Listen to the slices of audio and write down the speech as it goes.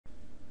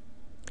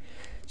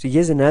So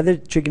here's another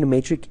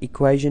trigonometric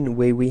equation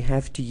where we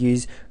have to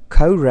use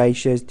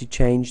co-ratios to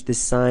change the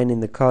sine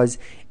and the cos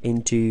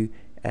into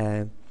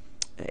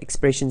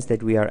expressions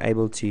that we are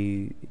able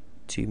to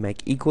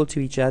make equal to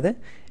each other.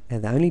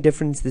 And the only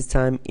difference this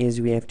time is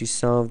we have to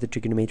solve the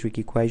trigonometric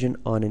equation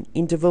on an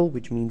interval,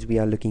 which means we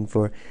are looking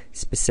for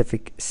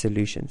specific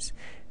solutions.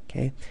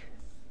 Okay,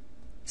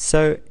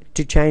 so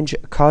to change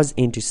cos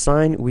into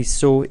sine, we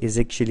saw is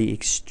actually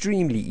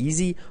extremely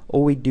easy.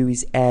 All we do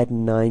is add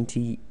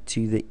 90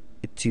 to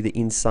the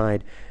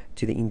inside,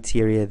 to the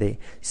interior there.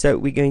 So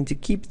we're going to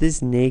keep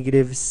this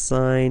negative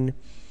sine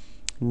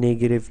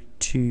negative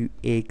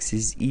 2x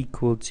is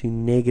equal to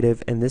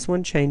negative, and this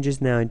one changes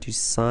now into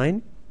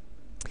sine,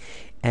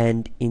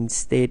 and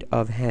instead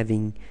of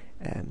having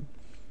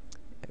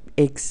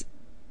x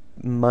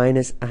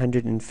minus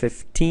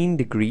 115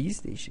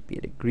 degrees, there should be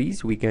a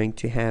degrees, we're going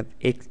to have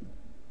x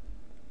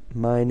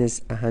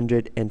minus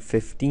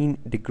 115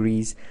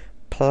 degrees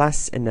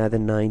plus another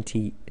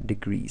 90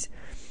 degrees.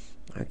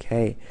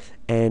 Okay,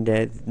 and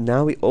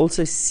now we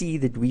also see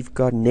that we've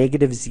got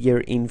negatives here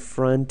in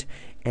front,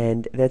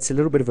 and that's a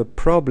little bit of a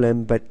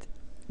problem, but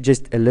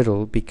just a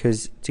little,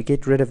 because to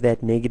get rid of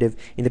that negative,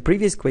 in the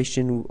previous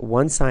question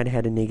one side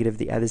had a negative,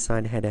 the other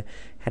side had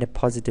a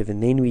positive,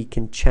 and then we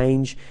can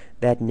change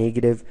that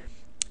negative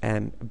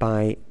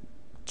by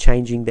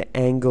changing the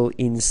angle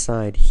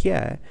inside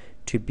here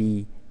to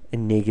be a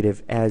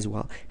negative as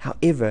well.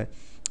 However,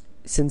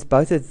 since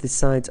both of the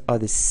sides are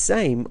the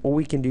same, all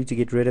we can do to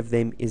get rid of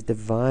them is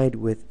divide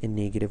with a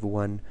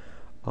 -1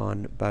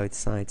 on both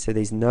sides. So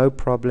there's no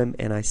problem,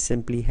 and I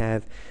simply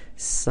have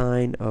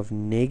sine of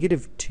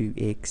negative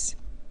 2x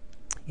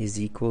is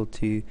equal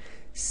to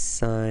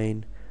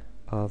sine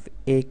of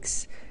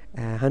x.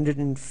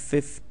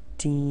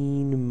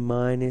 115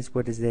 minus,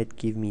 what does that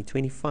give me?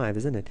 25,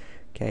 isn't it?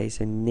 Okay,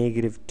 so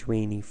negative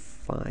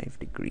 25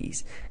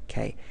 degrees.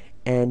 Okay,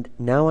 and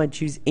now I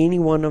choose any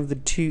one of the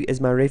two as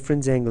my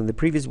reference angle. In the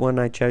previous one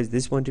I chose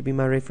this one to be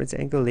my reference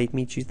angle. Let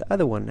me choose the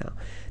other one now.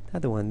 The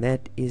other one,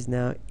 that is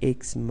now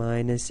x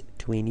minus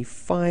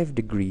 25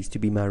 degrees to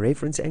be my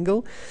reference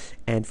angle.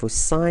 And for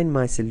sine,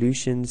 my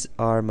solutions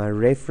are my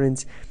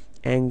reference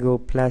angle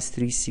plus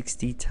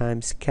 360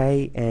 times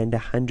k, and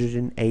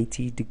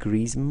 180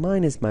 degrees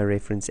minus my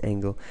reference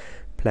angle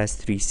plus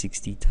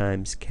 360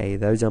 times k.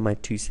 Those are my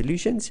two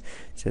solutions.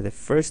 So the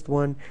first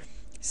one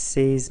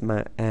says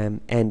my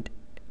and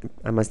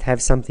I must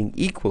have something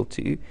equal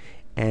to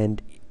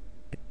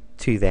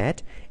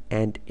that,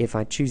 and if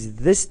I choose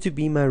this to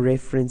be my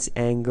reference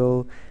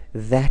angle,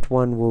 that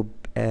one will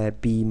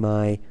be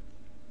my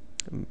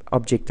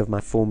object of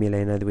my formula.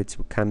 In other words,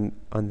 will come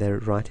on the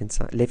right hand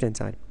side, left hand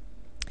side.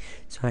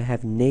 So I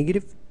have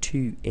negative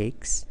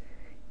 2x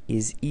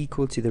is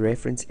equal to the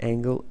reference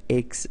angle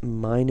x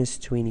minus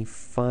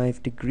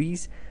 25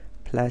 degrees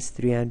plus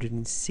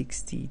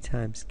 360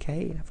 times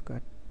k. I've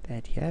got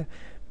that here,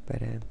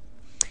 but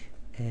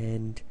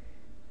and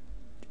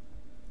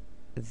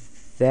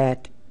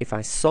that, if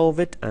I solve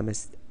it, I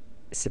must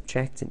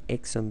subtract an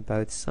x on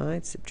both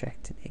sides,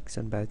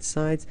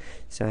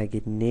 so I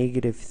get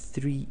negative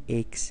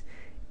 3x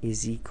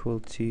is equal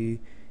to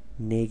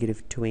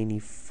negative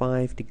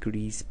 25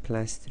 degrees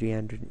plus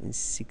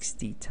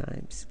 360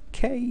 times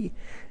k.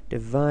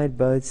 Divide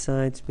both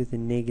sides with a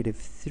negative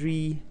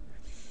 3,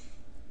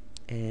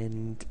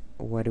 and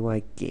what do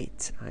I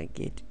get? I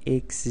get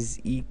x is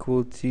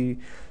equal to,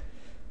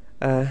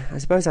 I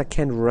suppose I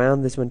can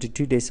round this one to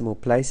 2 decimal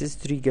places.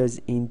 3 goes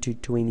into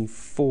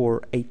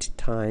 24 8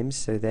 times,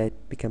 so that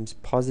becomes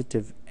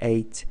positive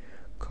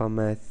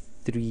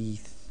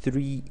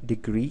 8,33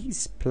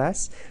 degrees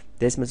plus.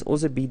 This must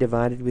also be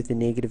divided with a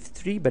negative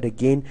 3, but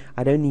again,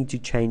 I don't need to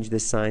change the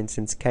sign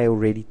since k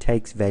already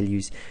takes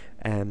values,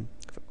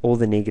 all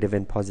the negative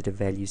and positive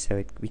values,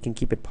 so we can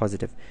keep it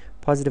positive.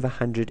 Positive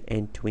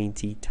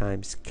 120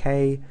 times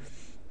k,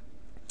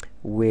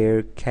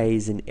 where k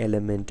is an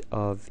element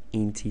of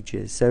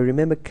integers. So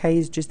remember, k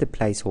is just a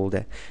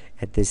placeholder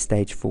at this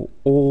stage for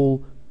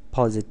all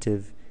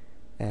positive,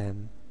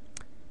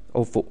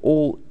 or for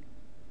all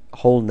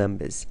whole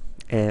numbers.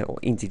 Or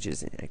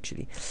integers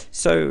actually.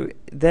 So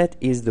that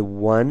is the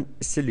one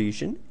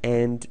solution,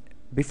 and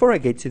before I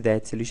get to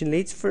that solution,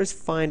 let's first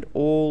find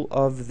all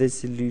of the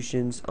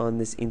solutions on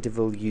this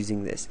interval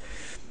using this.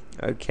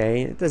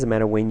 Okay, it doesn't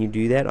matter when you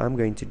do that, I'm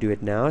going to do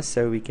it now.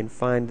 So we can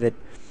find that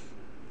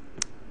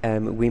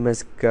we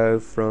must go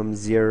from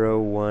 0,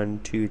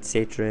 1, 2,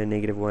 etc.,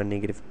 -1,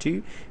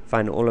 -2,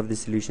 find all of the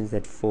solutions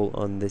that fall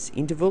on this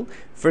interval.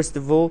 First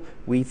of all,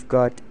 we've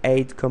got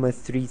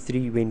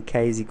 8,33. When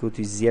k is equal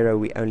to 0,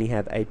 we only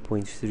have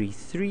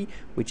 8.33,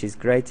 which is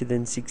greater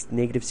than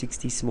negative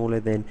 60,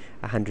 smaller than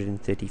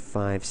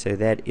 135. So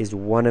that is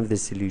one of the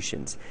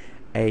solutions,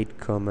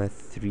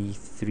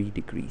 8,33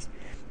 degrees.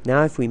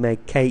 Now if we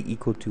make k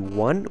equal to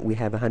 1, we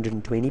have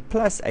 120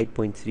 plus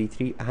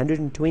 8.33,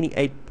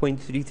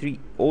 128.33,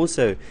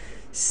 also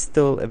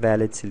still a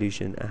valid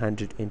solution,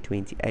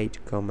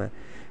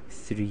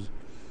 128.33.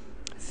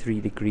 3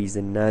 degrees,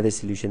 another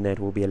solution that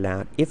will be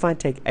allowed. If I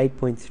take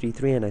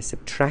 8.33 and I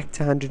subtract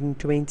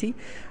 120,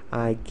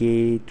 I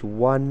get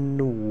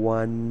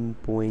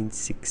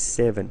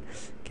 11.67.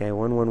 Okay,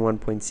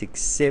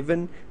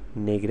 111.67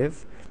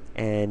 negative,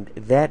 and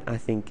that I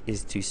think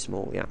is too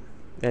small. Yeah,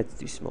 that's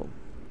too small.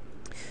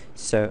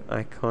 So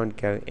I can't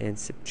go and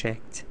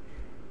subtract,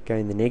 go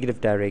in the negative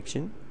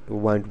direction. It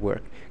won't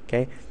work.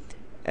 Okay,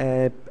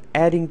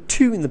 adding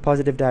 2 in the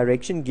positive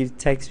direction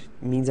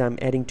means I'm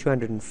adding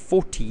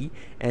 240,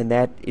 and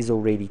that is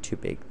already too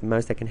big. The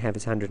most I can have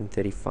is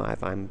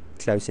 135. I'm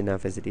close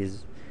enough as it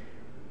is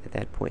at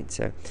that point.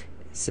 So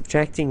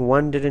subtracting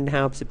 1 didn't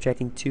help,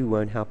 subtracting 2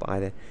 won't help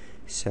either.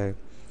 So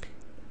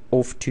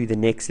off to the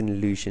next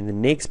solution. The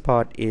next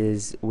part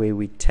is where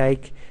we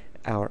take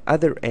our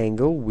other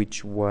angle,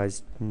 which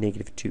was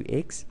negative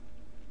 2x.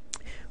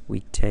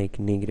 We take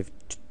negative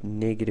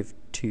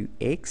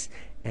 2x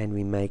and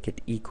we make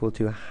it equal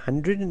to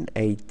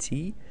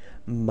 180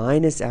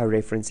 minus our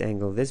reference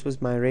angle. This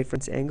was my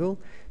reference angle,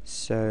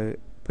 so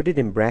put it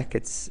in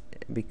brackets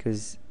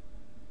because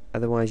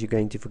otherwise you're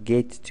going to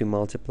forget to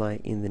multiply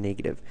in the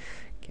negative.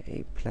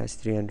 Okay, plus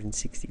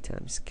 360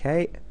 times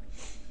k,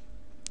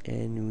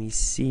 and we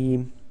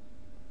see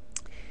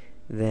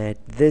that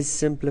this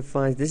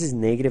simplifies. This is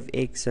negative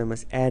x, so I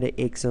must add an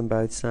x on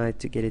both sides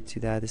to get it to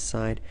the other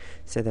side,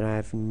 so that I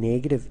have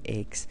negative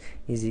x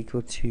is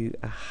equal to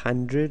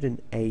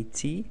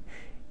 180.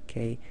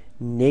 Okay,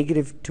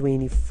 negative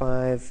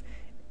 25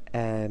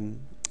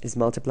 is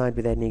multiplied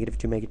with that negative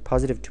to make it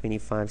positive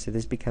 25, so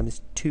this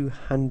becomes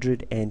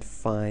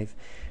 205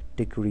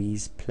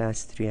 degrees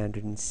plus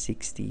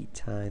 360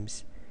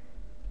 times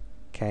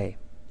k.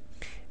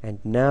 And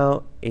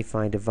now if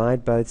I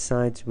divide both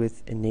sides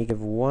with a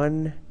negative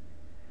 1,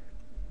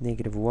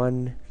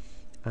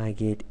 I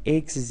get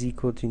x is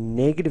equal to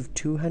negative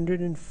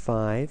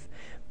 205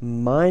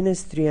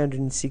 minus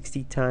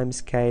 360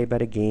 times k,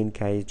 but again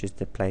k is just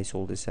a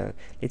placeholder, so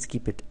let's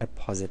keep it a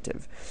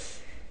positive.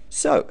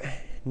 So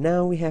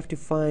now we have to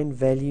find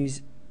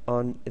values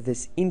on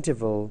this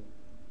interval.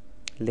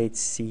 Let's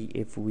see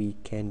if we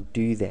can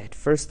do that.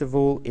 First of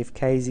all, if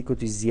k is equal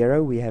to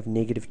 0, we have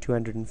negative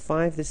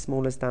 205. The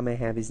smallest I may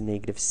have is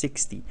negative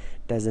 60.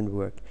 Doesn't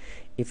work.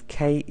 If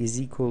k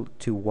is equal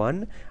to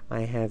 1,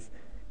 I have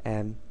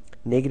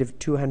negative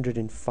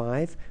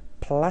 205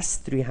 plus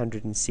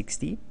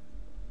 360.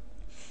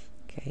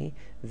 Okay,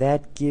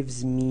 that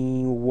gives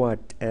me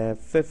what?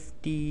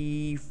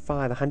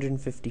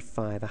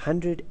 155.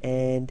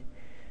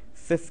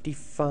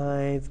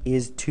 155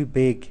 is too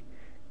big.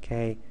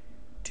 Okay,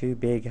 too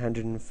big.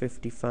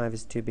 155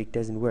 is too big,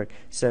 doesn't work.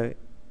 So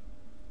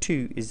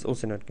 2 is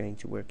also not going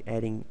to work,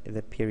 adding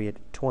the period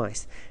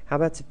twice. How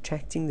about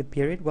subtracting the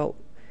period? Well,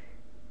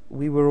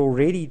 we were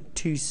already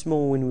too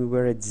small when we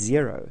were at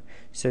 0,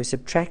 so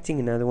subtracting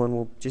another one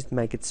will just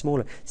make it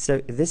smaller.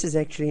 So this is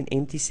actually an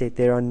empty set.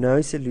 There are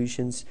no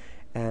solutions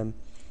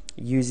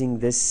using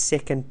this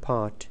second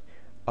part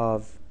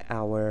of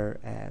our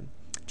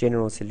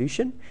general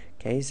solution.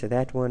 Okay, so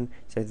that one,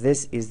 so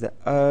this is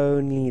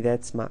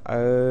that's my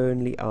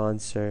only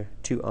answer,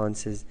 2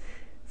 answers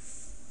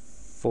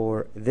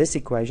for this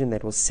equation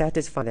that will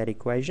satisfy that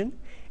equation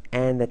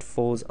and that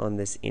falls on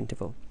this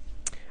interval.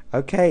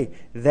 Okay,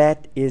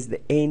 that is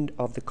the end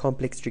of the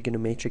complex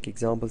trigonometric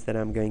examples that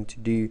I'm going to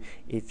do.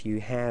 If you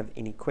have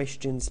any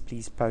questions,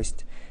 please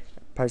post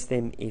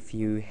them. If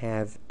you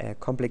have a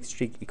complex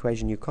trig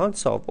equation you can't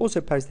solve, also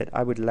post that.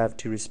 I would love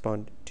to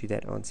respond to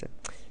that answer.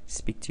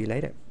 Speak to you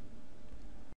later.